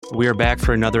We are back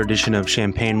for another edition of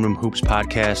Champagne Room Hoops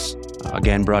podcast.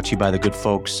 Again, brought to you by the good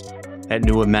folks at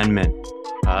New Amendment.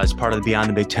 As part of the Beyond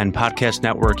the Big Ten podcast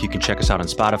network, you can check us out on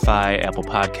Spotify, Apple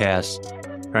Podcasts,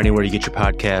 or anywhere you get your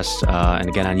podcasts. And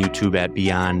again, on YouTube at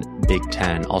Beyond Big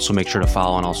Ten. Also, make sure to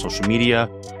follow on all social media,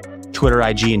 Twitter,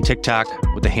 IG, and TikTok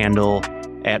with the handle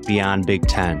at Beyond Big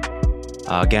Ten.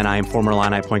 Again, I am former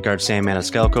Illini point guard Sam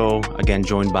Maniscalco, again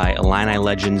joined by Illini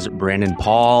legends Brandon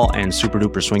Paul and super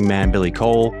duper swingman Billy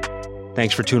Cole.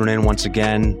 Thanks for tuning in once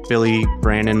again. Billy,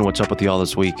 Brandon, what's up with y'all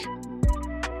this week?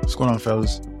 What's going on,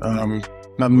 fellas?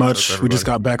 Not much. We just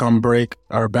got back from break.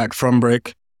 We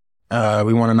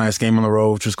won a nice game on the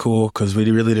road, which was cool because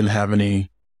we really didn't have any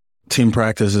team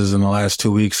practices in the last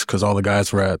 2 weeks because all the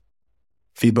guys were at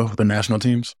FIBA, the national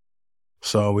teams.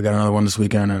 So we got another one this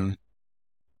weekend and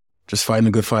just fighting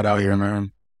a good fight out here,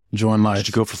 man. Enjoying life. Did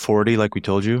you go for 40 like we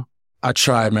told you? I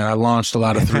tried, man. I launched a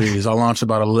lot of threes. I launched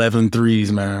about 11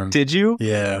 threes, man. Did you?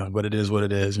 Yeah, but it is what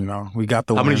it is, you know. We got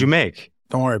the How win. many did you make?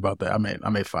 Don't worry about that. I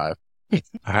made 5. All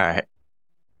right.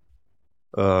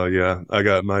 Yeah, I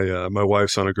got my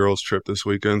wife's on a girls trip this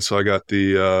weekend, so I got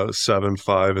the 7,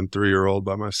 5, and 3-year-old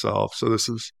by myself. So this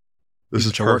is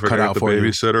perfect. I got the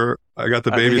babysitter. I got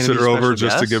the babysitter over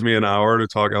just to give me an hour to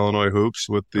talk Illinois hoops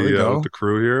with the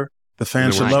crew here. The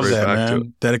fans should love that,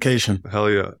 man. Dedication. Hell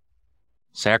yeah.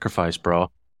 Sacrifice, bro.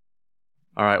 All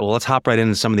right, well, let's hop right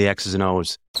into some of the X's and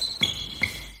O's.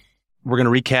 We're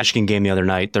going to recap Michigan game the other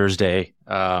night, Thursday.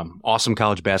 Awesome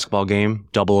college basketball game,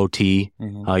 double OT.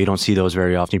 Mm-hmm. You don't see those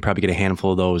very often. You probably get a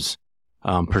handful of those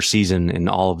per season in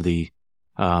all of the,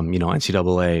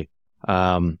 NCAA.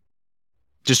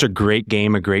 Just a great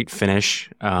game, a great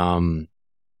finish.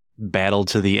 Battle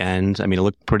to the end. I mean, it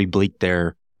looked pretty bleak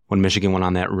there when Michigan went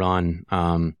on that run,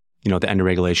 at the end of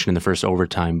regulation in the first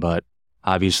overtime. But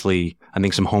obviously, I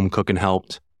think some home cooking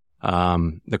helped.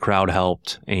 The crowd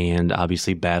helped, and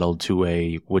obviously battled to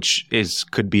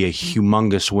could be a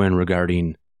humongous win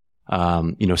regarding,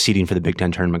 seeding for the Big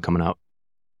Ten tournament coming up.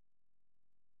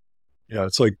 Yeah,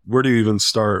 it's like, where do you even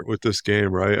start with this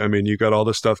game, right? I mean, you got all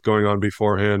this stuff going on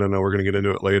beforehand. I know we're going to get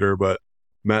into it later, but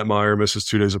Matt Meyer misses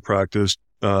 2 days of practice.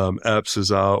 Epps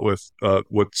is out with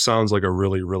what sounds like a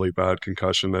really, really bad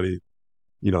concussion that he,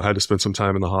 had to spend some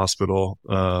time in the hospital,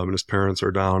 and his parents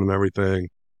are down and everything.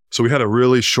 So we had a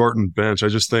really shortened bench. I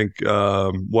just think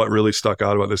what really stuck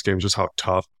out about this game is just how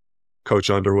tough Coach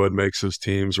Underwood makes his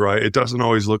teams, right? It doesn't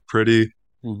always look pretty.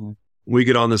 Mm-hmm. We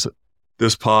get on this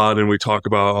pod and we talk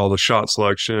about all the shot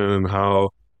selection and how,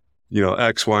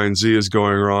 X, Y, and Z is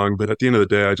going wrong. But at the end of the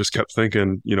day, I just kept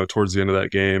thinking, towards the end of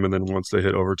that game, and then once they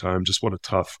hit overtime, just what a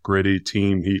tough, gritty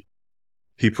team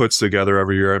he puts together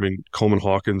every year. I mean, Coleman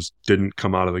Hawkins didn't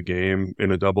come out of the game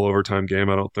in a double overtime game,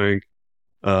 I don't think.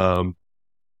 We'll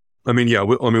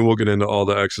get into all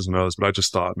the X's and O's, but I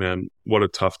just thought, man, what a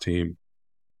tough team.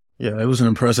 Yeah, it was an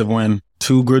impressive win.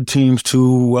 2 good teams,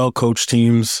 2 well-coached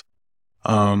teams,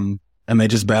 and they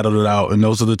just battled it out. And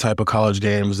those are the type of college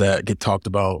games that get talked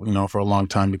about, for a long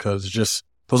time, because it's just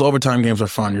those overtime games are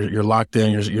fun. You're locked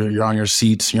in. You're on your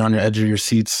seats. You're on the edge of your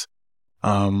seats.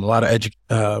 A lot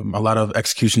of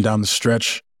execution down the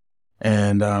stretch,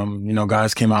 and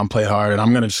guys came out and played hard. And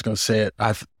I'm gonna say it.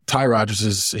 Ty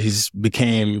Rodgers he's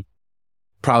became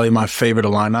probably my favorite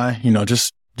Illini.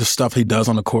 Just the stuff he does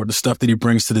on the court, the stuff that he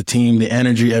brings to the team, the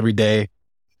energy every day.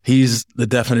 He's the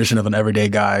definition of an everyday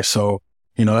guy. So,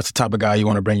 that's the type of guy you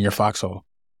want to bring in your foxhole.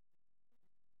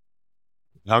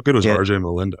 How good was RJ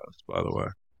Melendez, by the way?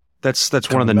 That's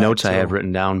one of the notes I have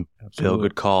written down. Bill,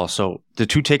 good call. So the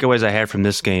 2 takeaways I had from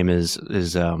this game is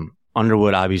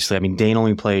Underwood, obviously. I mean, Dane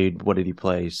only played, what did he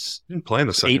play? He didn't play in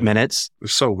the second. 8 minutes.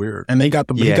 It's so weird. And he got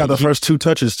the first 2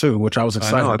 touches too, which I was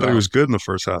excited about. I thought he was good in the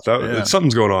first half.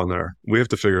 Something's going on there. We have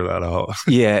to figure that out.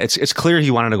 Yeah, it's clear he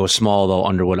wanted to go small though,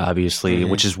 Underwood, obviously,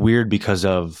 which is weird because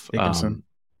of Dickinson.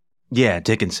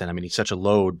 Dickinson. I mean, he's such a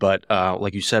load, but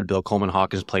like you said, Bill, Coleman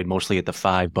Hawkins played mostly at the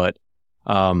 5, but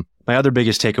my other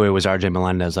biggest takeaway was RJ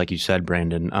Melendez, like you said,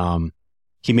 Brandon.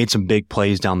 He made some big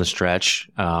plays down the stretch.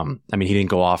 He didn't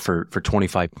go off for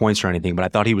 25 points or anything, but I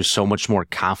thought he was so much more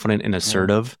confident and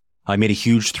assertive. He made a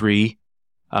huge 3.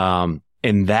 And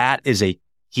that is a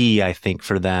key, I think,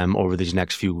 for them over these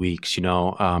next few weeks,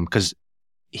 because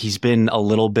he's been a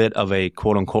little bit of a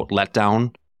quote unquote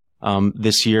letdown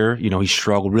this year. He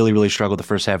struggled, really, really struggled the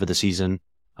first half of the season.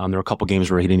 There were a couple games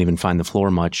where he didn't even find the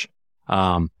floor much.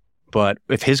 But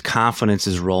if his confidence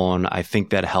is rolling, I think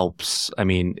that helps. I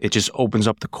mean, it just opens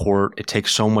up the court. It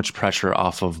takes so much pressure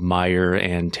off of Meyer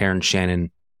and Terrence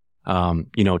Shannon,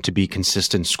 to be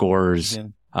consistent scorers. Yeah.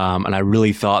 And I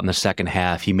really thought in the second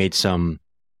half, he made some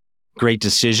great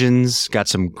decisions, got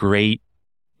some great,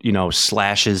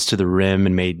 slashes to the rim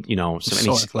and made,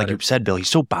 like you said, Bill, he's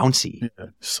so bouncy. Yeah,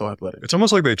 so athletic. It's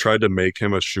almost like they tried to make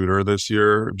him a shooter this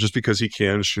year just because he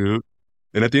can shoot.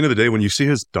 And at the end of the day, when you see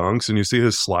his dunks and you see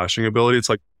his slashing ability, it's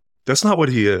like, that's not what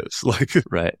he is.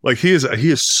 Right. Like he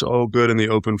is so good in the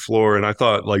open floor. And I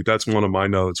thought like, that's one of my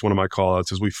notes, one of my call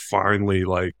outs is we finally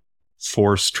like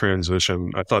forced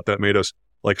transition. I thought that made us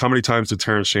like, how many times did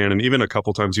Terrence Shannon, even a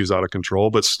couple times he was out of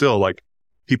control, but still like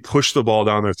he pushed the ball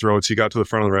down their throats. He got to the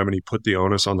front of the rim and he put the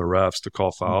onus on the refs to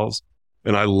call fouls.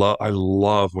 And I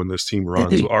love when this team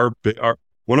runs.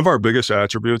 One of our biggest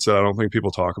attributes that I don't think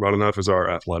people talk about enough is our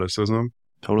athleticism.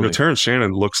 Totally. Terrence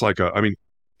Shannon looks like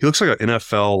he looks like an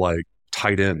NFL like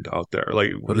tight end out there. Like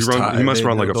he must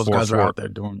run like a 4.4. Those guys are out there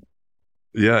doing it.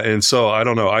 Yeah, and so I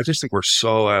don't know. I just think we're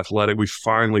so athletic. We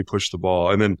finally pushed the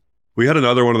ball, and then we had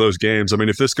another one of those games. I mean,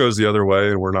 if this goes the other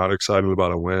way and we're not excited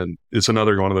about a win, it's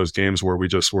another one of those games where we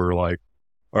just were like,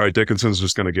 all right, Dickinson's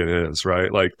just going to get his,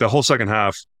 right? Like the whole second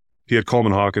half, he had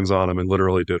Coleman Hawkins on him and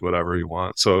literally did whatever he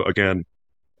wants. So again,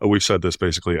 we've said this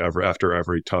basically after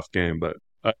every tough game, but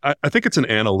I think it's an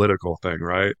analytical thing,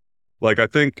 right? Like I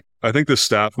think the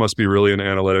staff must be really in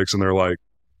analytics, and they're like,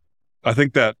 I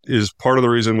think that is part of the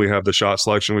reason we have the shot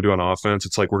selection we do on offense.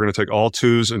 It's like we're going to take all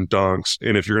twos and dunks,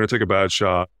 and if you're going to take a bad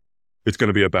shot, it's going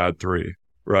to be a bad three,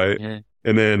 right? Yeah.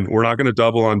 And then we're not going to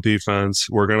double on defense.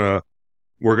 We're gonna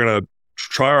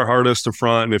try our hardest to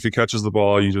front, and if he catches the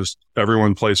ball,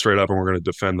 everyone plays straight up, and we're going to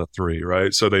defend the three,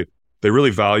 right? So they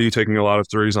really value taking a lot of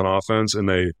threes on offense, and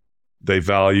they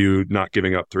value not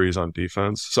giving up threes on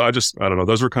defense. So I don't know.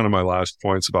 Those were kind of my last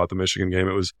points about the Michigan game.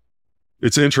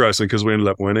 It's interesting because we ended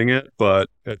up winning it, but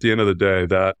at the end of the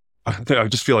day, I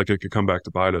just feel like it could come back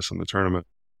to bite us in the tournament.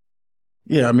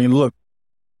 Yeah, I mean, look,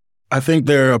 I think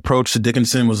their approach to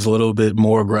Dickinson was a little bit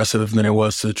more aggressive than it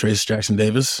was to Trayce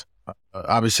Jackson-Davis.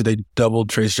 Obviously, they doubled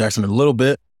Trayce Jackson a little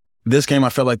bit. This game, I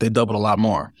felt like they doubled a lot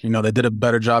more. They did a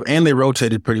better job, and they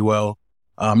rotated pretty well.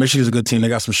 Michigan's a good team. They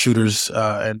got some shooters,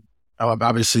 and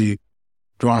obviously,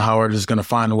 Juwan Howard is going to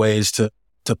find ways to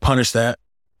punish that.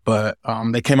 But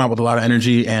they came out with a lot of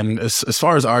energy. And as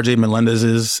far as RJ Melendez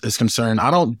is concerned,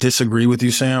 I don't disagree with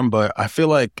you, Sam, but I feel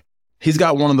like he's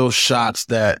got one of those shots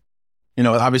that,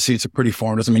 obviously it's a pretty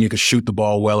form. Doesn't mean you can shoot the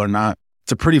ball well or not.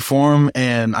 It's a pretty form,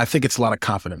 and I think it's a lot of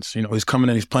confidence. He's coming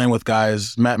in, he's playing with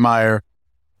guys, Matt Meyer,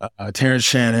 Terrence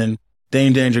Shannon,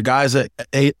 Dane Danger, guys at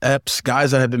Epps, guys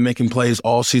that have been making plays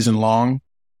all season long.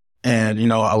 And,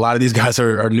 a lot of these guys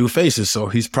are new faces. So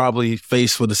he's probably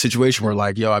faced with a situation where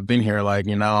like, yo, I've been here. Like,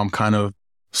 I'm kind of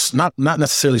not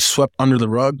necessarily swept under the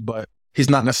rug, but he's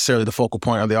not necessarily the focal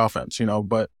point of the offense,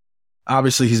 but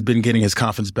obviously he's been getting his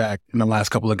confidence back in the last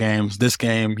couple of games. This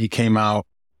game, he came out,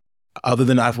 other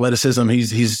than athleticism,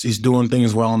 he's doing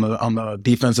things well on the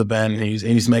defensive end. And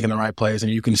he's making the right plays.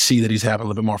 And you can see that he's having a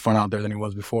little bit more fun out there than he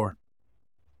was before.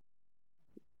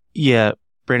 Yeah,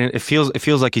 Brandon, it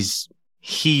feels like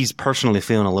he's personally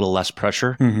feeling a little less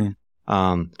pressure.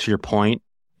 Mm-hmm. To your point,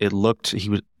 it looked he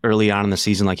was early on in the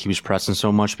season like he was pressing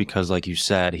so much because, like you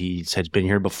said, he's been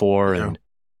here before and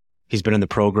he's been in the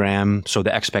program, so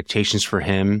the expectations for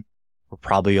him were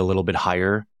probably a little bit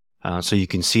higher. So you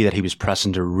can see that he was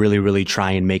pressing to really, really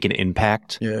try and make an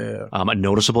impact, a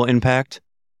noticeable impact.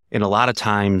 And a lot of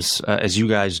times, as you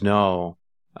guys know,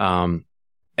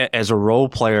 as a role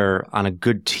player on a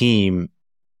good team,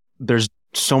 there's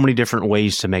so many different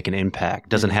ways to make an impact. It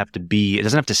doesn't have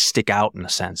to stick out in a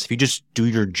sense. If you just do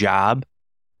your job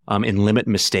and limit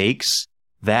mistakes,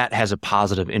 that has a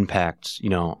positive impact,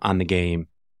 on the game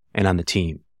and on the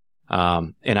team.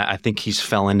 And I think he's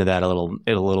fell into that a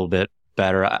little bit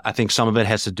better. I think some of it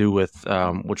has to do with,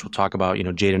 which we'll talk about,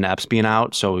 Jaden Epps being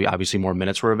out. So obviously more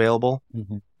minutes were available.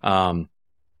 Mm-hmm.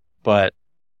 But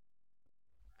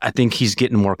I think he's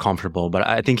getting more comfortable, but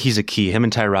I think he's a key. Him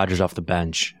and Ty Rodgers off the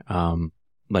bench.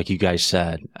 Like you guys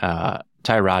said,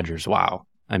 Ty Rodgers, wow.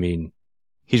 I mean,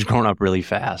 he's grown up really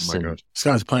fast. Oh my God. This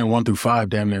guy's playing 1 through 5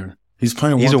 damn near. He's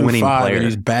playing 1 a through winning 5 player. and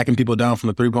he's backing people down from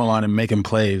the 3-point line and making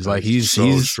plays. Like he's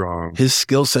strong. His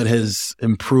skill set has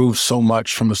improved so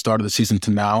much from the start of the season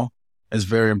to now. It's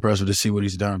very impressive to see what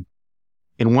he's done.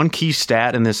 And one key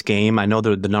stat in this game, I know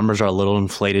the numbers are a little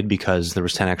inflated because there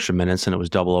was 10 extra minutes and it was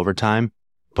double overtime,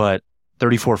 but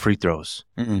 34 free throws.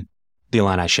 Mm-mm. The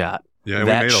Illini shot. Yeah,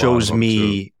 that shows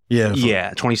me,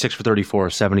 26 for 34,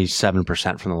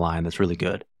 77% from the line. That's really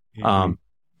good. Mm-hmm.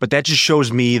 But that just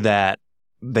shows me that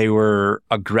they were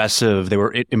aggressive. They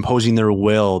were imposing their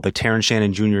will. The Terrence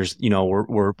Shannon Juniors,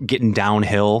 were getting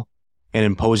downhill and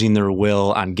imposing their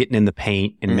will on getting in the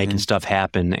paint and making stuff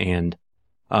happen. And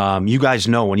you guys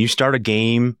know when you start a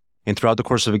game and throughout the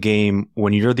course of a game,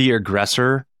 when you're the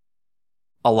aggressor,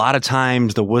 a lot of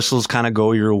times the whistles kind of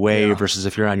go your way Yeah. versus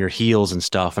if you're on your heels and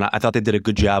stuff. And I thought they did a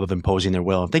good job of imposing their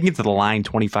will. If they can get to the line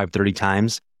 25, 30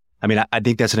 times, I mean, I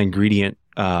think that's an ingredient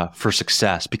for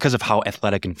success because of how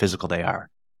athletic and physical they are.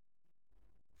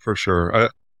 For sure.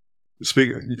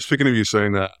 Speaking of you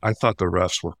saying that, I thought the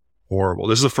refs were horrible.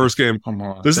 This is the first game. Come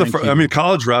on. This is Thank you. I mean,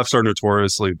 college refs are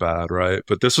notoriously bad, right?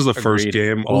 But this was the first Agreed.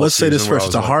 game. Well, all let's say this season where first. I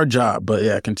It's was a like, hard job, but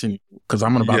yeah, continue because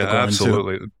I'm about to go into.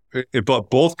 absolutely. But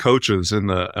both coaches in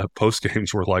the post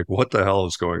games were like, "What the hell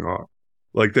is going on?"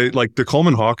 Like the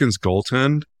Coleman Hawkins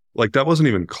goaltend, like that wasn't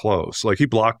even close. Like he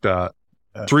blocked that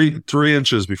Yeah. 3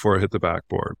 inches before it hit the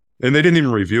backboard, and they didn't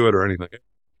even review it or anything.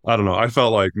 I don't know. I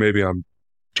felt like maybe I'm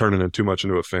turning it too much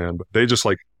into a fan, but they just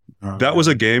like that was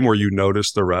a game where you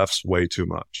noticed the refs way too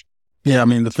much. Yeah, I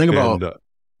mean, the thing about. And,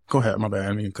 Go ahead, my bad. I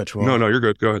didn't mean to cut you off. no, you're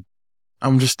good. Go ahead.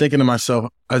 I'm just thinking to myself,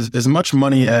 as much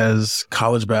money as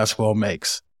college basketball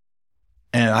makes,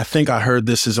 and I think I heard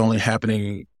this is only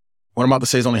happening, what I'm about to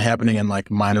say is only happening in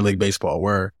like minor league baseball,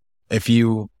 where if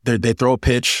they throw a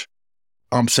pitch,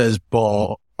 says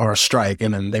ball or a strike,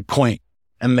 and then they point,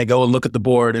 and they go and look at the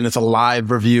board, and it's a live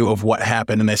review of what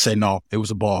happened, and they say, no, it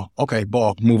was a ball. Okay,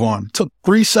 ball, move on. Took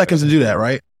 3 seconds to do that,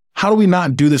 right? How do we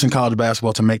not do this in college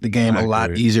basketball to make the game a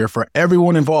lot easier for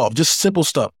everyone involved? Just simple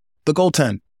stuff. The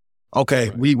goaltend. Okay,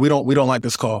 we don't like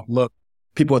this call. Look,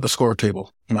 people at the score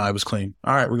table. No, it was clean.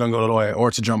 All right, we're gonna go to the way, or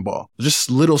it's a jump ball.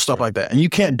 Just little stuff like that. And you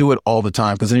can't do it all the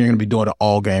time because then you're gonna be doing it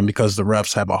all game because the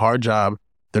refs have a hard job.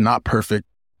 They're not perfect,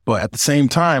 but at the same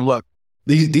time, look,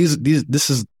 these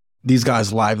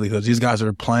guys' livelihoods. These guys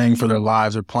are playing for their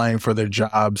lives. They're playing for their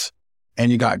jobs.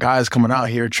 And you got guys coming out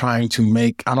here trying to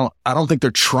make. I don't think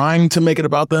they're trying to make it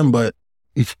about them, but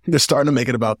they're starting to make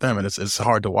it about them, and it's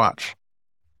hard to watch.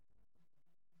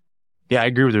 Yeah, I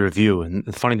agree with the review. And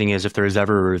the funny thing is, if there is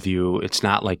ever a review, it's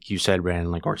not like you said, Brandon,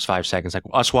 like, or it's 5 seconds. Like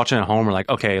us watching at home, we're like,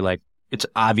 okay, like it's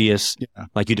obvious. Yeah.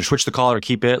 Like either switch the call or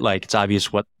keep it. Like it's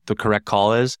obvious what the correct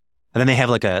call is. And then they have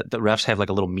the refs have like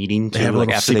a little meeting They too. have a Like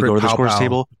little after they go to the secret scores pow-pow.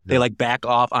 table, Yeah. they like back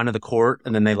off onto the court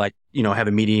and then they have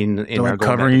a meeting. And They're like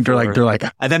covering. They're like.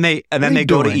 and then they are they you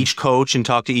go to doing? each coach and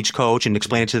talk to each coach and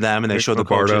explain it to them. And they Like show the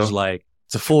Roberto. coaches like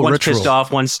It's a full one's ritual. pissed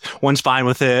off, one's fine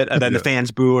with it, and then the Yeah.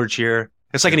 fans boo or cheer.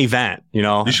 It's like an event, you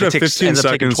know. You should have It 15 ends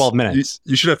up taking seconds. 12 minutes.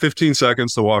 You should have 15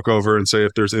 seconds to walk over and say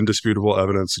if there's indisputable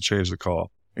evidence to change the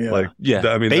call. Yeah. Like, Yeah,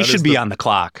 I mean, they that should is be on the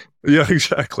clock. Yeah,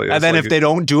 exactly. And It's then like if they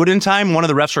don't do it in time, one of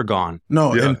the refs are gone.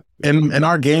 No, Yeah. and in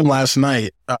our game last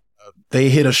night, they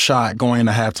hit a shot going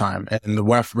into halftime, and the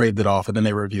ref raved it off, and then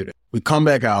they reviewed it. We come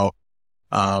back out.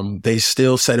 They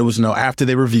still said it was no after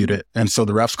they reviewed it. And so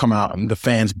the refs come out and the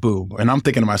fans boo. And I'm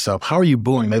thinking to myself, how are you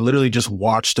booing? They literally just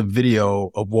watched a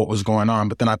video of what was going on.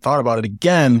 But then I thought about it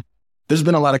again. There's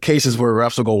been a lot of cases where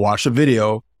refs will go watch a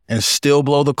video and still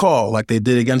blow the call like they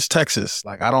did against Texas.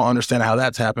 Like, I don't understand how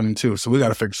that's happening too. So we got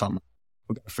to figure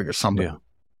something. Yeah.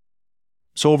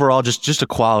 So overall, just a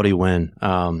quality win,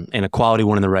 and a quality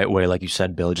win in the right way, like you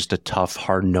said, Bill. Just a tough,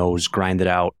 hard-nosed, grinded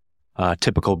out,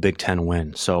 typical Big Ten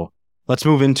win. So let's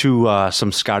move into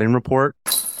some scouting report.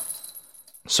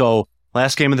 So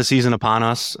last game of the season upon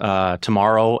us,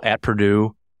 tomorrow at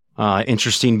Purdue.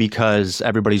 Interesting because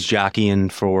everybody's jockeying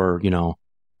for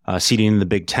seeding in the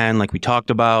Big Ten, like we talked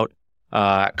about.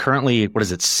 Currently, what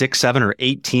is it, 6, 7, or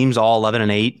 8 teams, all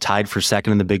 11-8, tied for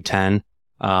second in the Big Ten.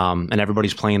 And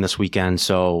everybody's playing this weekend.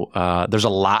 So there's a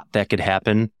lot that could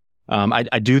happen.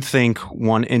 I do think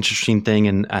one interesting thing,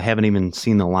 and I haven't even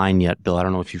seen the line yet, Bill. I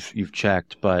don't know if you've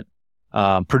checked, but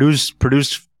Purdue's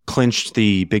clinched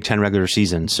the Big Ten regular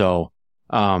season. So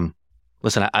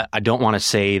listen, I don't want to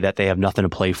say that they have nothing to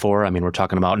play for. I mean, we're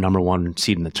talking about number 1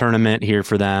 seed in the tournament here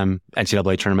for them,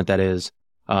 NCAA tournament, that is.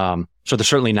 So they're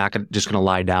certainly not just going to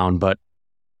lie down, but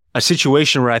a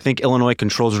situation where I think Illinois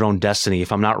controls their own destiny.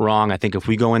 If I'm not wrong, I think if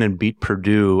we go in and beat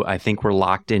Purdue, I think we're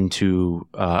locked into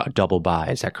a double bye.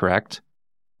 Is that correct?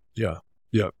 Yeah.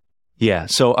 Yeah.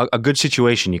 So a good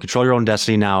situation. You control your own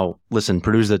destiny. Now, listen,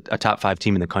 Purdue's a top 5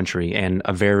 team in the country and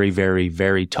a very, very,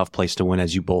 very tough place to win,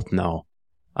 as you both know.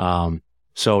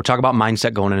 So talk about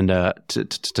mindset going into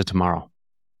to tomorrow.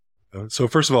 So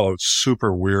first of all, it's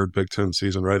super weird Big Ten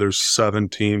season, right? There's 7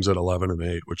 teams at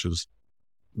 11-8, which is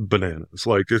bananas.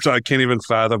 Like I can't even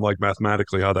fathom like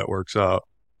mathematically how that works out.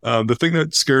 The thing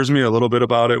that scares me a little bit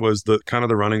about it was the kind of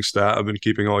the running stat I've been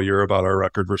keeping all year about our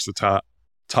record versus the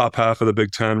top half of the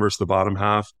Big Ten versus the bottom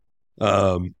half.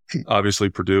 Obviously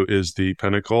Purdue is the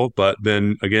pinnacle, but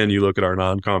then again, you look at our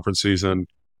non-conference season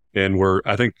and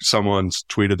I think someone's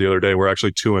tweeted the other day, we're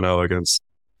actually 2-0 against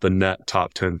the net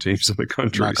top 10 teams in the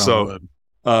country. Knock on So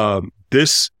wood.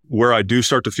 this, where I do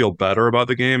start to feel better about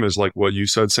the game is like what you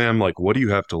said, Sam, like, what do you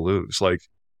have to lose? Like,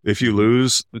 If you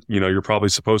lose, you're probably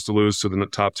supposed to lose to the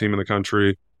top team in the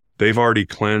country. They've already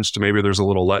clinched. Maybe there's a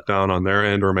little letdown on their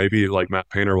end, or maybe like Matt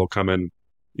Painter will come in,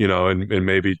 and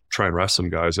maybe try and rest some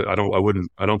guys. I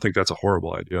don't think that's a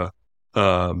horrible idea.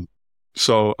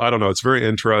 So I don't know. It's very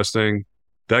interesting.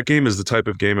 That game is the type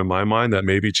of game in my mind that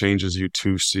maybe changes you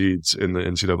 2 seeds in the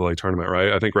NCAA tournament,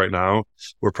 right? I think right now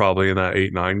we're probably in that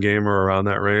 8-9 game or around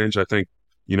that range. I think,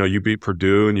 you beat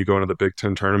Purdue and you go into the Big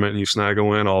Ten tournament and you snag a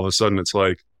win. All of a sudden it's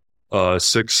like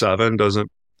 6-7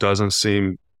 doesn't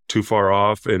seem too far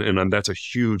off. And that's a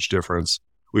huge difference.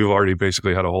 We've already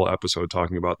basically had a whole episode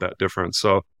talking about that difference.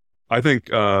 So I think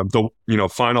the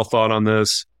final thought on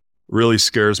this, really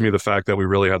scares me the fact that we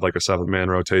really had like a 7-man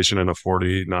rotation in a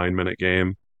 49-minute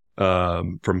game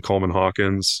from Coleman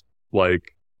Hawkins.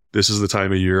 Like, this is the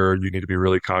time of year you need to be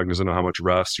really cognizant of how much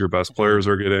rest your best players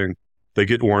are getting. They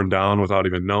get worn down without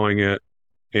even knowing it.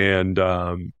 And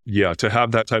to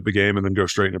have that type of game and then go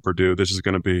straight into Purdue, this is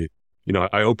going to be,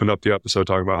 I opened up the episode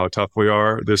talking about how tough we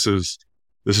are. This is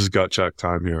gut check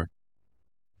time here.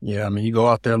 Yeah, I mean, you go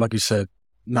out there, like you said,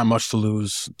 not much to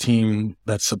lose. Team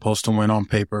that's supposed to win on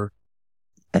paper.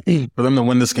 For them to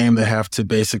win this game, they have to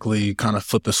basically kind of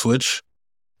flip the switch.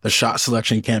 The shot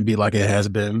selection can't be like it has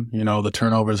been. The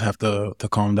turnovers have to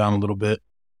calm down a little bit.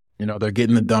 They're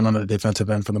getting it done on the defensive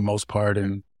end for the most part,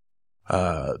 and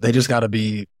they just got to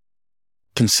be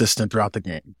consistent throughout the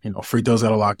game. Free throws got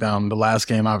to lock down. The last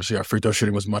game, obviously, our free throw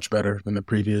shooting was much better than the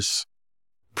previous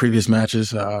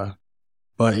matches.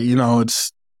 But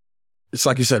it's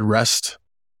like you said, rest.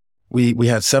 We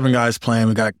had 7 guys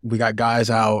playing. We got guys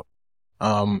out.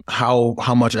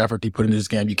 How much effort do you put into this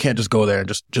game? You can't just go there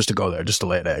just to go there, just to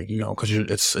lay an egg, because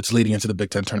it's leading into the Big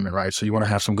Ten tournament, right? So you want to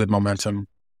have some good momentum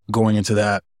going into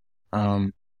that.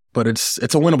 But it's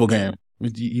a winnable game.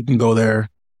 You can go there,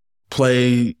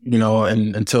 play,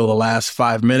 and until the last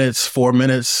 5 minutes, 4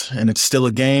 minutes, and it's still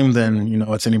a game. Then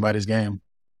it's anybody's game.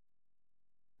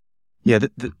 Yeah,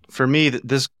 for me,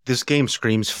 this game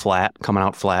screams flat, coming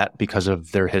out flat because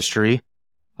of their history.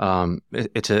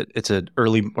 It's a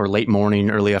early or late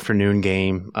morning, early afternoon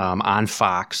game on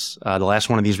Fox. The last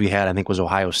one of these we had, I think, was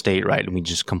Ohio State, right? And we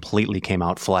just completely came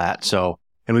out flat. So,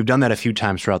 and we've done that a few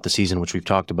times throughout the season, which we've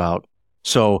talked about.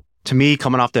 So, to me,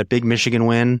 coming off that big Michigan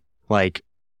win, like,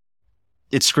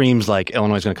 it screams like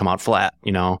Illinois is going to come out flat,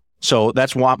 So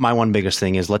that's what my one biggest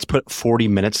thing is. Let's put 40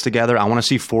 minutes together. I want to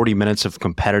see 40 minutes of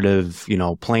competitive,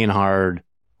 playing hard,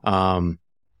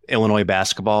 Illinois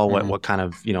basketball, what kind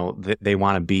of, they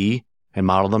want to be and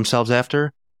model themselves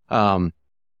after. So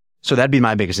that'd be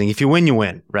my biggest thing. If you win, you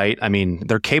win, right? I mean,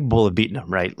 they're capable of beating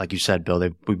them, right? Like you said, Bill,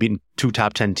 we've beaten 2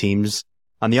 top 10 teams.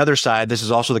 On the other side, this is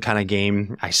also the kind of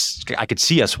game I could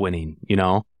see us winning,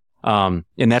 and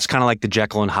that's kind of like the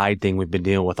Jekyll and Hyde thing we've been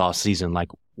dealing with all season. Like,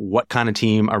 what kind of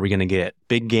team are we going to get?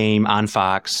 Big game on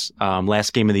Fox,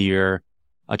 last game of the year.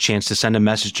 A chance to send a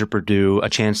message to Purdue, a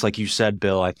chance, like you said,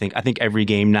 Bill. I think every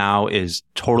game now is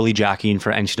totally jockeying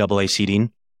for NCAA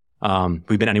seeding.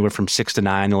 We've been anywhere from 6 to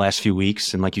 9 the last few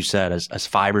weeks, and like you said, as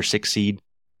 5 or 6 seed,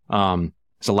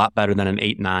 it's a lot better than an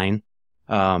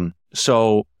 8-9.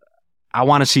 So I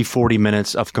want to see 40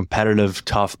 minutes of competitive,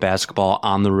 tough basketball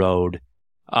on the road.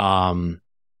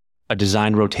 A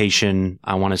designed rotation.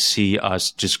 I want to see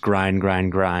us just grind,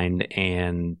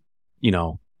 and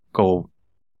go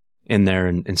in there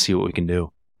and see what we can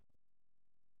do.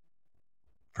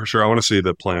 For sure. I want to see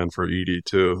the plan for Edey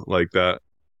too, like that.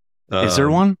 Is there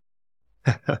one?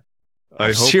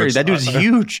 I'm serious, that dude's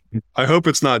huge. I hope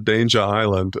it's not Danger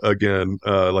Island again,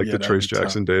 the Trace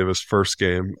Jackson Davis first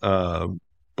game.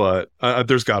 But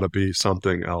there's got to be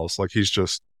something else. Like, he's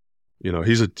just,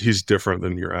 he's different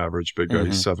than your average big guy. Mm-hmm.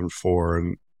 He's 7'4"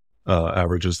 and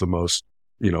averages the most,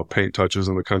 paint touches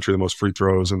in the country, the most free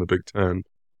throws in the Big Ten.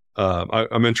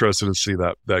 I'm interested to see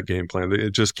that game plan.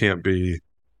 It just can't be,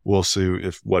 we'll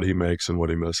see what he makes and what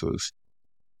he misses.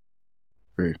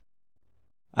 Great.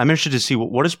 I'm interested to see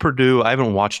what is Purdue. I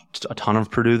haven't watched a ton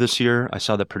of Purdue this year. I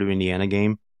saw the Purdue-Indiana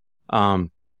game.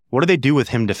 What do they do with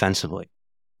him defensively?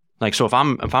 Like, so if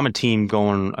I'm a team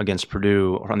going against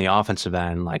Purdue on the offensive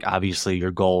end, like, obviously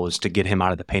your goal is to get him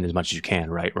out of the paint as much as you can,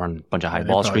 right? Run a bunch of high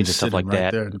ball screens and stuff like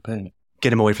that. There in the paint.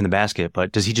 Get him away from the basket.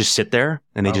 But does he just sit there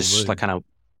and they just like kind of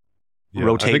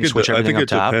rotate and switch everything up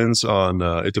top? I think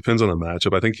it depends on the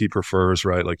matchup. I think he prefers,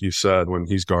 right, like you said, when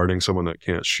he's guarding someone that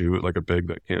can't shoot, like a big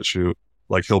that can't shoot,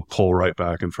 like, he'll pull right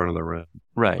back in front of the rim.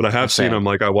 Right. But I have seen him,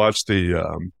 like, I watched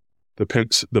the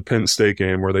Penn State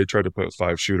game where they tried to put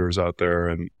 5 shooters out there,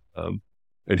 and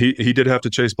he did have to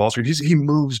chase ball screen. He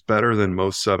moves better than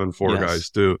most 7'4" guys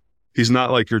do. He's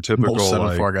not like your typical most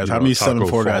 7'4" guys. How many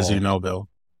 7'4" guys do you know, Bill?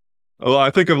 Well,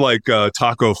 I think of like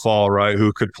Taco Fall, right?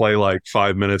 Who could play like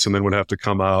 5 minutes and then would have to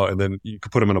come out, and then you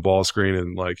could put him in a ball screen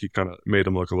and like he kind of made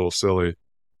him look a little silly.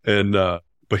 And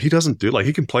but he doesn't do like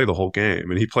he can play the whole game,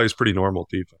 and he plays pretty normal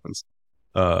defense.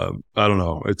 I don't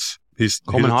know. He's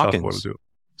Coleman a tough Hawkins. one to do.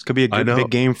 This could be a good big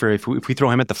game for if we throw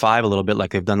him at the 5 a little bit,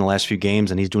 like they've done the last few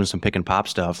games, and he's doing some pick and pop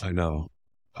stuff. I know.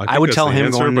 I would tell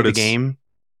him going into the game,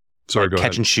 sorry, go catch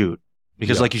ahead. and shoot,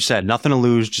 because like you said, nothing to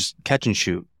lose. Just catch and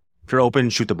shoot. If you're open,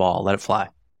 shoot the ball, let it fly.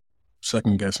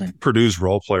 Second guessing. Purdue's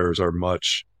role players are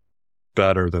much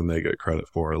better than they get credit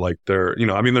for. Like they're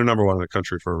number one in the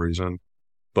country for a reason,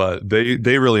 but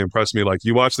they really impressed me. Like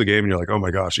you watch the game and you're like, oh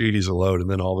my gosh, Edey's a load. And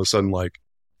then all of a sudden, like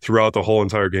throughout the whole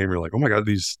entire game, you're like, oh my God,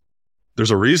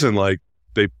 there's a reason like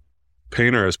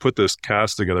Painter has put this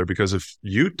cast together, because if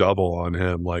you double on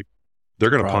him, like they're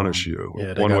going to punish you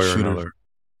one way or another.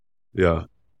 Yeah.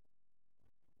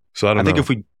 So I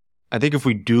think if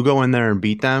we do go in there and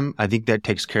beat them, I think that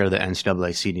takes care of the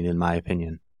NCAA seeding, in my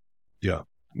opinion. Yeah.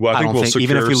 Well, I think we'll secure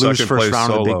even if we lose second first place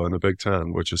round solo in the Big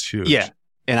Ten, which is huge. Yeah,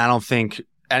 and I think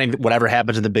whatever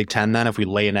happens in the Big Ten, then if we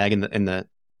lay an egg in the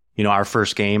our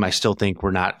first game, I still think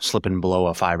we're not slipping below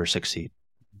a 5 or 6 seed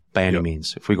by any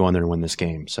means if we go in there and win this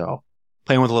game. So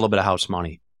playing with a little bit of house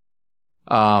money.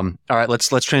 All right, let's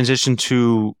transition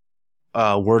to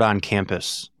Word on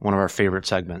Campus, one of our favorite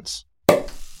segments.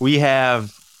 We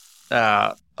have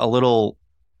a little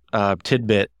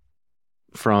tidbit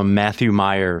from Matthew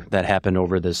Meyer that happened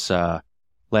over this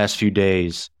last few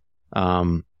days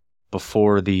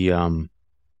before the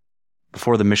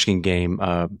Michigan game.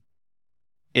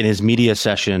 In his media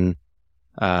session,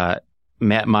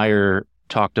 Matt Meyer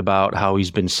talked about how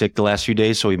he's been sick the last few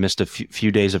days, so he missed a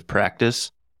few days of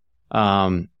practice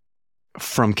from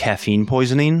caffeine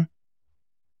poisoning,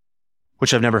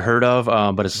 which I've never heard of,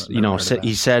 but it's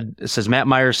it says Matt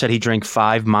Meyer said he drank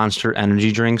 5 Monster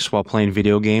energy drinks while playing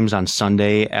video games on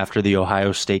Sunday after the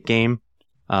Ohio State game,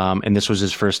 and this was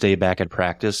his first day back at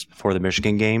practice before the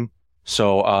Michigan game.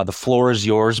 So the floor is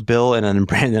yours, Bill, and then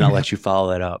Brandon, I'll let you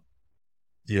follow that up.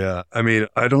 Yeah, I mean,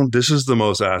 this is the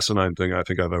most asinine thing I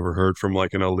think I've ever heard from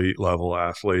like an elite level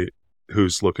athlete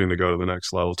who's looking to go to the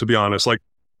next level. To be honest, like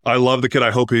I love the kid.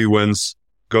 I hope he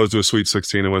goes to a Sweet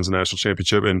 16 and wins a national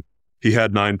championship. And he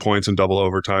had 9 points in double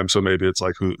overtime, so maybe it's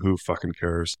like who fucking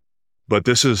cares? But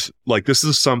this is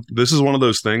one of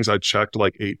those things. I checked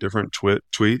like 8 different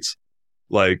tweets,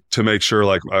 like to make sure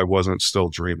like I wasn't still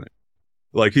dreaming.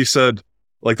 Like he said,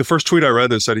 like the first tweet I read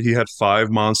that said he had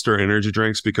 5 Monster energy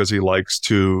drinks because he likes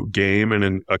to game and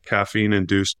in a caffeine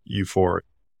induced euphoria.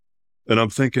 And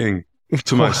I'm thinking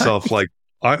to myself, like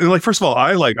first of all,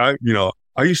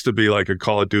 I used to be like a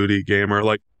Call of Duty gamer.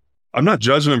 Like I'm not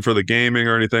judging him for the gaming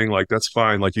or anything. Like that's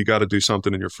fine. Like you got to do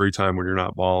something in your free time when you're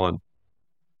not balling.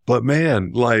 But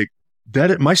man, like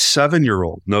my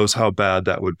 7-year-old knows how bad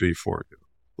that would be for you.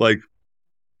 Like,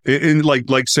 and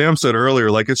like Sam said earlier,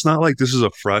 like it's not like this is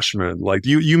a freshman. Like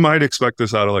you might expect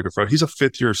this out of like a freshman. He's a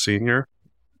 5th-year senior,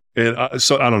 and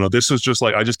so I don't know. This is just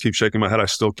like I just keep shaking my head. I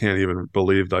still can't even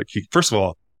believe like first of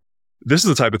all, this is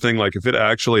the type of thing like if it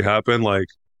actually happened, like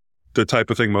the type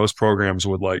of thing most programs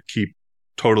would like keep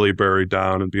totally buried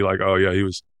down and be like, oh yeah,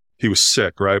 he was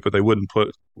sick, right? But they wouldn't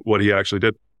put what he actually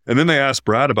did. And then they asked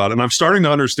Brad about it, and I'm starting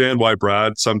to understand why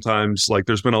Brad sometimes like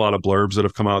there's been a lot of blurbs that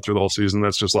have come out through the whole season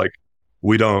that's just like,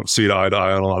 we don't see eye to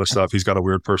eye on a lot of stuff. He's got a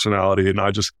weird personality. And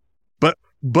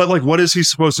but like, what is he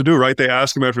supposed to do? Right. They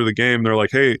ask him after the game. They're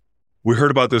like, hey, we heard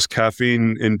about this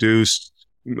caffeine induced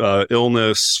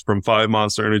illness from 5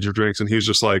 Monster energy drinks. And he was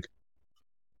just like,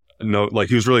 no, like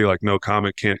he was really like, no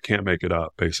comment, can't make it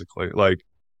up basically. Like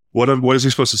what is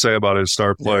he supposed to say about his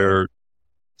star player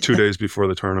 2 days before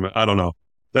the tournament? I don't know.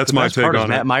 That's my take on it.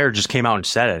 Matt Meyer just came out and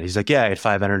said it. He's like, yeah, I had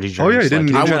 5 energy drinks. Oh yeah, he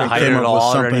didn't. Like, I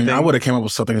would have came up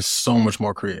with something so much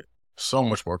more creative. So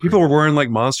much more creative. People were wearing like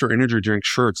Monster energy drink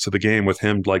shirts to the game with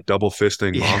him like double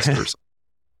fisting Monsters.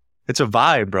 It's a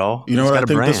vibe, bro. You know what I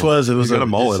think this was? It was a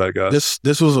mullet, I guess.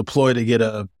 This was a ploy to get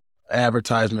a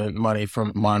advertisement money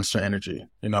from Monster Energy.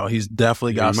 You know, he's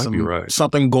definitely got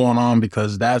something going on,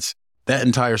 because that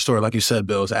entire story, like you said,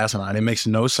 Bill, is asinine. It makes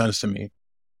no sense to me.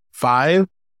 5.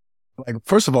 Like,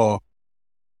 first of all,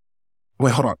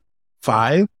 wait, hold on.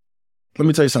 5? Let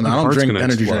me tell you something. I don't drink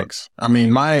energy drinks. I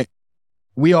mean,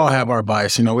 we all have our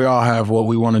bias. You know, we all have what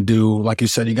we want to do. Like you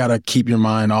said, you got to keep your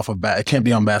mind off of it can't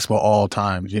be on basketball all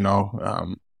times, you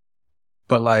know?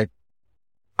 But like,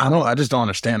 I just don't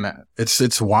understand that.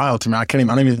 It's wild to me. I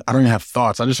don't even have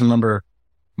thoughts. I just remember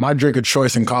my drink of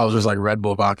choice in college was like Red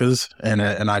Bull vodkas, and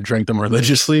I drank them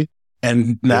religiously.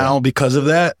 And now because of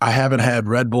that, I haven't had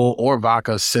Red Bull or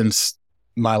vodka since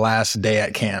my last day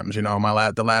at Cams. You know,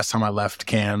 the last time I left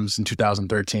Cams in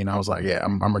 2013, I was like, yeah,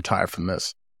 I'm retired from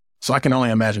this. So I can only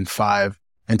imagine 5,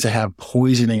 and to have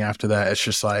poisoning after that, it's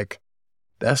just like,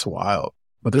 that's wild.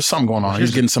 But there's something going on.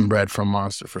 He's getting some bread from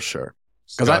Monster for sure.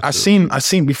 Because I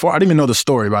seen before. I didn't even know the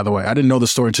story, by the way. I didn't know the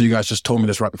story until you guys just told me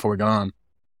this right before we got on.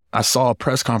 I saw a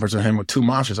press conference of him with 2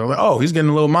 monsters. I was like, oh, he's getting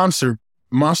a little monster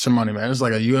money, man. It's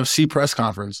like a UFC press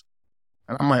conference.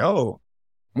 And I'm like, oh,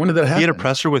 when did that happen? He had a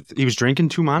presser he was drinking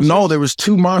 2 monsters? No, there was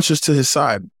 2 monsters to his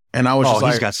side. And I was just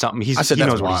like, he's got something. I said, he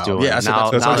knows wild. what he's doing. Yeah, I said,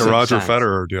 that's like a Roger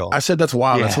Federer deal. I said, that's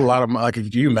wild. Yeah. That's a lot of, like, can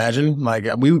you imagine? Like,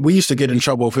 we used to get in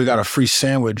trouble if we got a free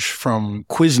sandwich from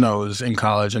Quiznos in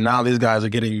college. And now these guys are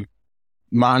getting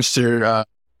monster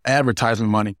advertisement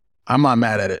money. I'm not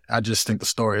mad at it. I just think the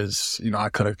story is, I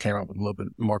could have came up with a little bit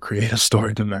more creative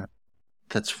story than that.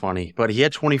 That's funny. But he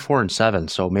had 24 and 7,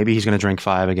 so maybe he's going to drink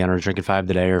 5 again, or drinking 5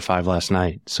 today or 5 last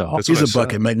night. So he's a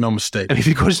bucket, make no mistake. And if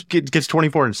he gets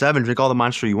 24 and 7, drink all the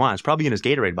monster you want. It's probably in his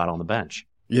Gatorade bottle on the bench.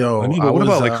 Yo, what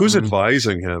about like who's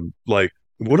advising him? Like,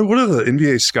 what do the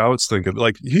NBA scouts think of?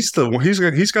 Like, he's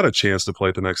got a chance to play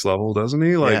at the next level, doesn't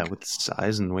he? Like, yeah, with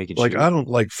size and weight. Like, I don't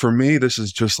like. For me, this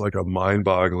is just like a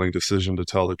mind-boggling decision to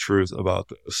tell the truth about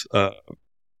this.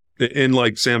 And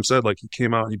like Sam said, like he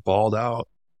came out, he balled out.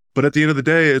 But at the end of the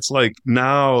day, it's like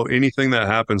now anything that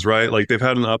happens, right? Like they've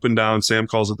had an up and down. Sam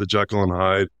calls it the Jekyll and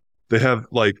Hyde. They have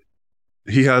like,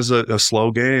 he has a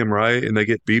slow game, right? And they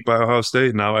get beat by Ohio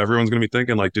State. Now everyone's going to be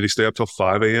thinking like, did he stay up till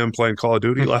 5 a.m. playing Call of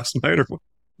Duty last night? Or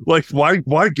like,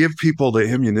 why give people the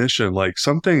ammunition? Like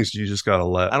some things you just got to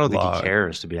let. I don't think he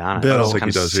cares, to be honest. Bill, I don't think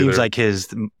he does seems either. like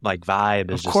his like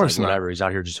vibe is Of just course like, not. whatever. He's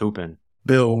out here just hooping.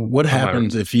 Bill, what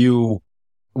happens if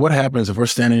we're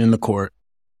standing in the court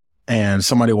and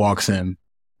somebody walks in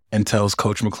and tells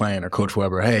Coach McClain or Coach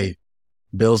Weber, hey,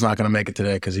 Bill's not going to make it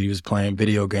today because he was playing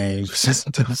video games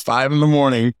until 5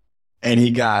 a.m. and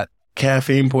he got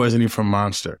caffeine poisoning from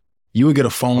Monster. You would get a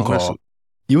phone call. listen.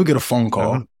 You would get a phone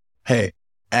call. Uh-huh. Hey,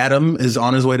 Adam is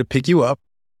on his way to pick you up.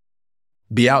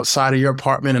 Be outside of your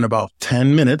apartment in about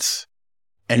 10 minutes,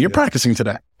 and you're practicing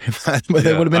today. That would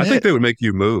have been I think it. they would make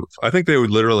you move. I think they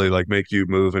would literally like make you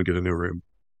move and get a new room.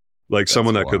 Like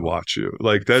someone that could wild. watch you.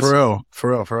 Like that's For real.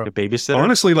 A babysitter.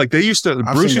 honestly, like they used to,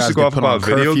 I've Bruce seen used guys to go get off put on about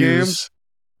video curfews.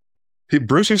 games.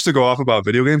 Bruce used to go off about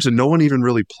video games and no one even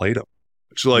really played them.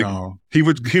 It's like, No.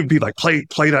 he'd be like, play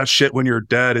that shit when you're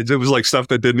dead. It was like stuff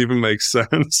that didn't even make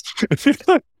sense. He'd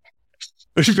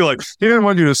be like, he didn't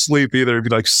want you to sleep either. He'd be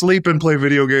like, sleep and play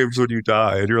video games when you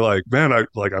die. And you're like, man, I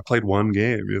played one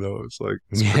game, It's like,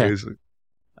 it's Yeah. crazy.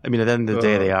 I mean, at the end of the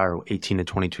day, they are 18 to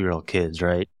 22-year-old kids,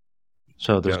 right?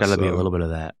 So there's got to be a little bit of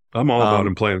that. I'm all about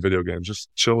him playing video games.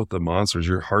 Just chill with the monsters.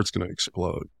 Your heart's going to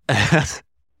explode.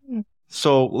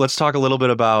 So let's talk a little bit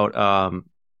about,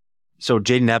 so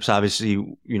Jaden Epps, obviously,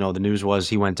 the news was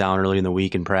he went down early in the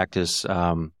week in practice,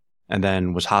 and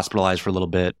then was hospitalized for a little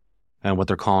bit, and what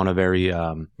they're calling a very,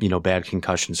 bad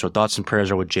concussion. So thoughts and prayers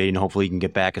are with Jaden. Hopefully he can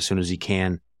get back as soon as he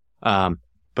can.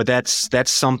 But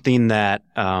that's something that,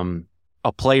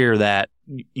 a player that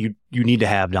you need to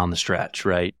have down the stretch,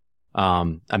 right?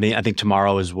 I think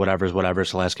tomorrow is whatever.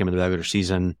 It's the last game of the regular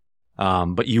season.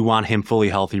 But you want him fully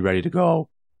healthy, ready to go,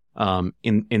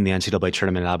 in the NCAA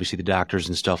tournament. Obviously the doctors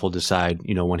and stuff will decide,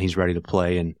 when he's ready to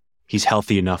play and he's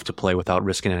healthy enough to play without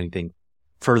risking anything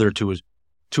further to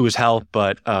his health.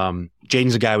 But,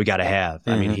 Jaden's a guy we got to have.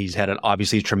 I mean, he's had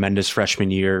obviously a tremendous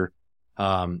freshman year.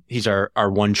 He's our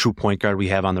one true point guard we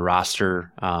have on the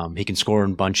roster. He can score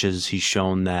in bunches. He's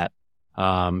shown that,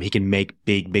 he can make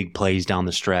big plays down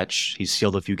the stretch. He's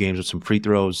sealed a few games with some free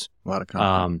throws. A lot of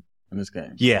confidence in this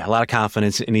game. Yeah, a lot of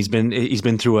confidence, and he's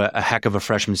been through a heck of a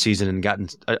freshman season and gotten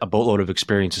a boatload of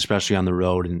experience, especially on the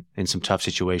road and in some tough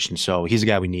situations. So he's a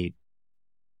guy we need.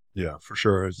 Yeah, for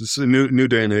sure. This is a new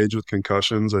day and age with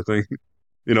concussions. I think,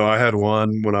 I had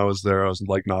one when I was there. I was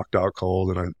like knocked out cold,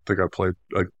 and I think I played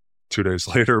like 2 days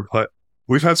later. But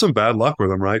we've had some bad luck with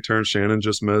them, right? Terrence Shannon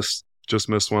just missed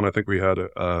one. I think we had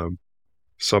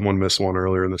someone miss one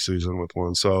earlier in the season with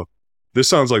one. So this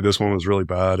sounds like this one was really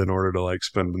bad in order to like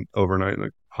spend an overnight in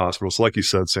the hospital. So like you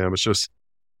said, Sam, it's just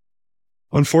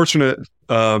unfortunate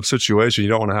situation. You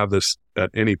don't want to have this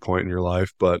at any point in your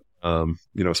life, but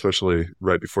especially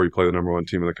right before you play the number 1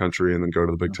 team in the country and then go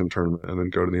to the Big Ten tournament and then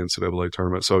go to the NCAA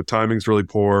tournament. So timing's really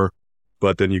poor,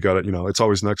 but then you got to, it's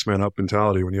always next man up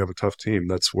mentality when you have a tough team.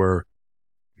 That's where,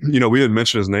 we didn't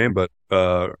mention his name, but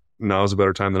now is a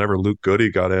better time than ever. Luke Goody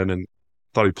got in and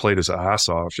thought he played his ass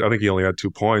off. I think he only had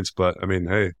 2 points, but I mean,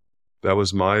 hey, that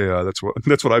was my,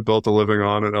 that's what I built a living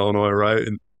on in Illinois, right?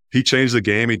 And he changed the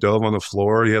game. He dove on the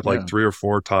floor. He had like 3 or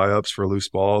 4 tie-ups for loose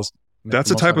balls. That's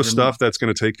the type of stuff that's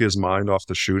going to take his mind off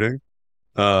the shooting.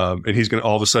 And he's going to,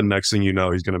 all of a sudden, next thing you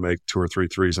know, he's going to make 2 or 3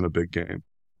 threes in a big game.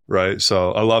 Right.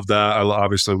 So I love that.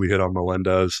 Obviously, we hit on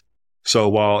Melendez. So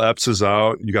while Epps is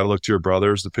out, you got to look to your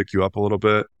brothers to pick you up a little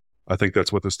bit. I think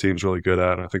that's what this team's really good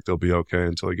at. And I think they'll be okay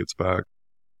until he gets back.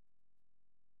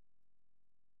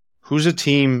 Who's a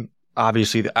team?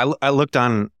 Obviously, I looked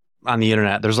on the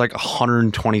internet. There's like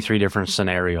 123 different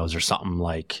scenarios or something,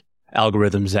 like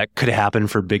algorithms that could happen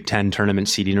for Big Ten tournament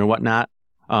seeding or whatnot.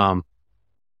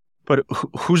 But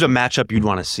who's a matchup you'd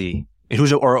want to see, and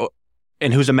who's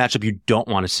a matchup you don't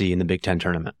want to see in the Big Ten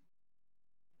tournament?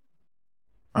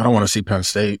 I don't want to see Penn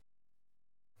State.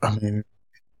 I mean,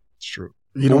 it's true.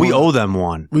 We owe them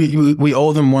one. We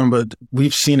owe them one, but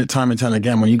we've seen it time and time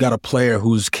again. When you got a player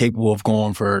who's capable of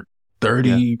going for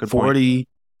 30, 40,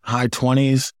 high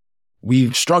 20s,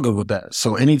 we've struggled with that.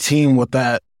 So any team with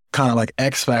that kind of like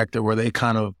X factor where they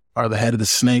kind of are the head of the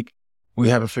snake, we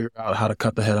haven't figured out how to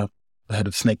cut the head of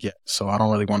the snake yet. So I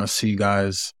don't really want to see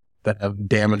guys that have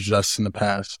damaged us in the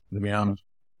past, to be honest.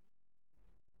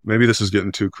 Maybe this is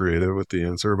getting too creative with the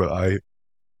answer, but I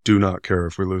do not care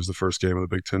if we lose the first game of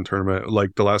the Big Ten tournament.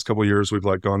 Like the last couple of years, we've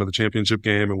like gone to the championship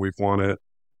game and we've won it.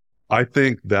 I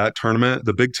think that tournament,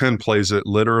 the Big Ten plays it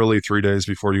literally 3 days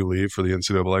before you leave for the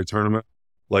NCAA tournament.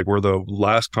 Like we're the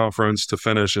last conference to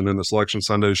finish, and then the Selection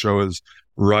Sunday show is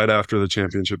right after the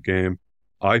championship game.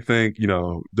 I think,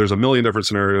 there's a million different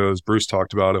scenarios. Bruce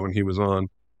talked about it when he was on,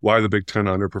 why the Big Ten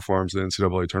underperforms the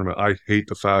NCAA tournament. I hate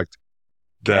the fact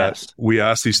that we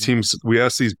ask these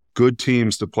good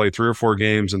teams to play 3 or 4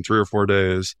 games in 3 or 4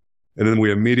 days, and then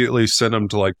we immediately send them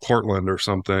to like Portland or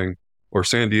something, or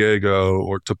San Diego,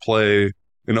 or to play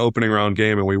an opening round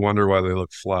game, and we wonder why they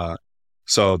look flat.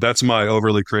 So that's my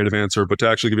overly creative answer. But to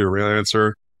actually give you a real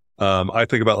answer, I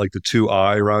think about like the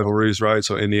 2I rivalries, right?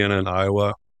 So Indiana and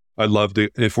Iowa. I'd love to,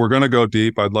 if we're going to go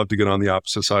deep, I'd love to get on the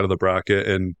opposite side of the bracket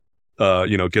and,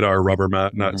 get our rubber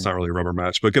match. It's not really a rubber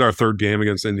match, but get our third game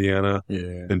against Indiana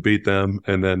and beat them.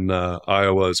 And then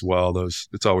Iowa as well.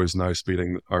 It's always nice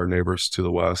beating our neighbors to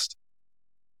the west.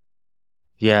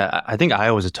 Yeah, I think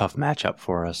Iowa's a tough matchup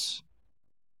for us,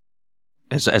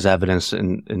 as evidenced.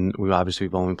 And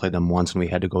we've only played them once, and we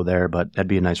had to go there, but that'd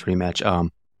be a nice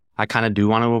rematch. I kind of do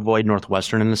want to avoid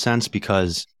Northwestern in a sense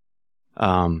because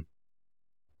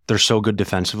they're so good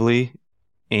defensively,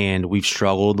 and we've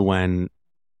struggled when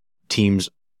teams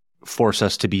force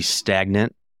us to be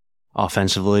stagnant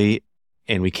offensively,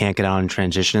 and we can't get out in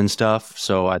transition and stuff.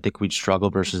 So I think we'd struggle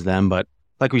versus them. But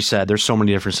like we said, there's so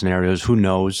many different scenarios. Who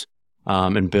knows?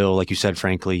 And Bill, like you said,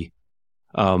 frankly,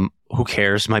 who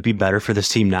cares? Might be better for this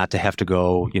team not to have to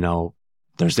go,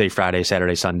 Thursday, Friday,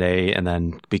 Saturday, Sunday, and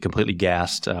then be completely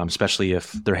gassed, especially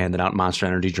if they're handing out Monster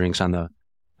Energy drinks on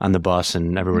the bus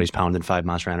and everybody's pounding 5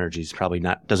 Monster Energies. Probably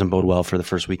doesn't bode well for the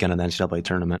first weekend of the NCAA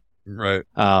tournament. Right.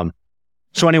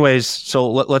 So anyways,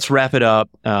 let's wrap it up.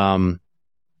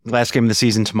 Last game of the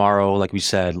season tomorrow, like we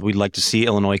said, we'd like to see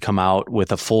Illinois come out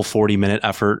with a full 40-minute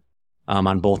effort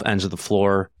on both ends of the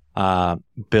floor.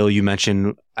 Bill, you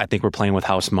mentioned, I think we're playing with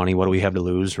house money. What do we have to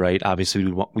lose, right? Obviously,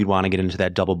 we want to get into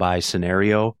that double bye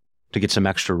scenario to get some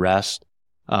extra rest.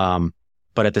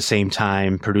 But at the same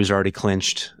time, Purdue's already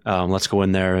clinched. Let's go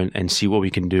in there and see what we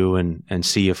can do and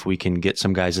see if we can get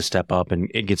some guys to step up and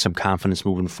get some confidence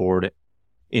moving forward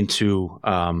into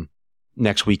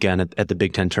next weekend at the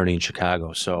Big Ten tourney in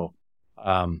Chicago. So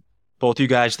both you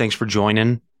guys, thanks for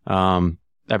joining.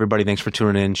 Everybody, thanks for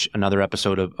tuning in. Another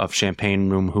episode of Champagne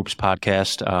Room Hoops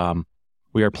podcast.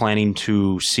 We are planning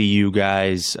to see you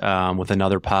guys with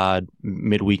another pod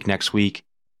midweek next week.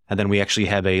 And then we actually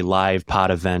have a live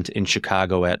pod event in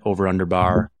Chicago at Over Under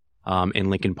Bar in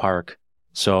Lincoln Park.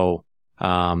 So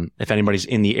if anybody's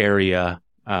in the area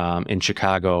in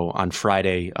Chicago on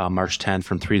Friday, March 10th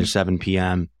from 3 to 7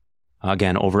 p.m.,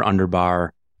 again, Over Under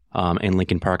Bar in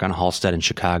Lincoln Park on Halstead in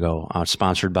Chicago,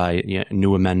 sponsored by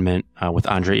New Amendment with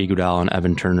Andre Iguodala and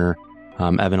Evan Turner.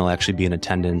 Evan will actually be in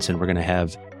attendance, and we're going to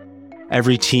have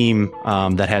every team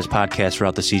that has podcasts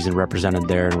throughout the season represented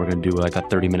there, and we're going to do like a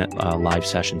 30-minute live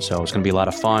session. So it's going to be a lot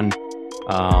of fun.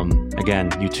 Again,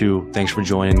 you two, thanks for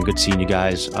joining. Good seeing you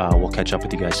guys. We'll catch up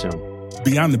with you guys soon.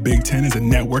 Beyond the Big Ten is a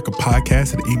network of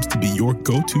podcasts that aims to be your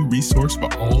go-to resource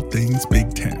for all things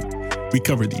Big Ten. We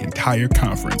cover the entire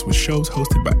conference with shows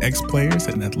hosted by ex-players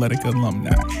and athletic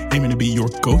alumni, aiming to be your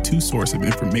go-to source of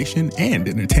information and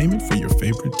entertainment for your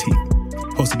favorite team.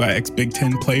 Hosted by ex-Big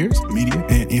Ten players, media,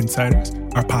 and insiders,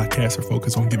 our podcasts are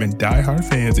focused on giving diehard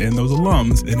fans and those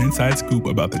alums an inside scoop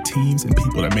about the teams and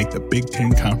people that make the Big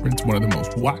Ten Conference one of the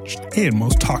most watched and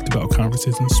most talked about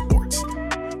conferences in sports.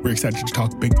 We're excited to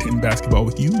talk Big Ten basketball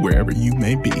with you wherever you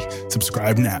may be.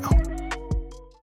 Subscribe now.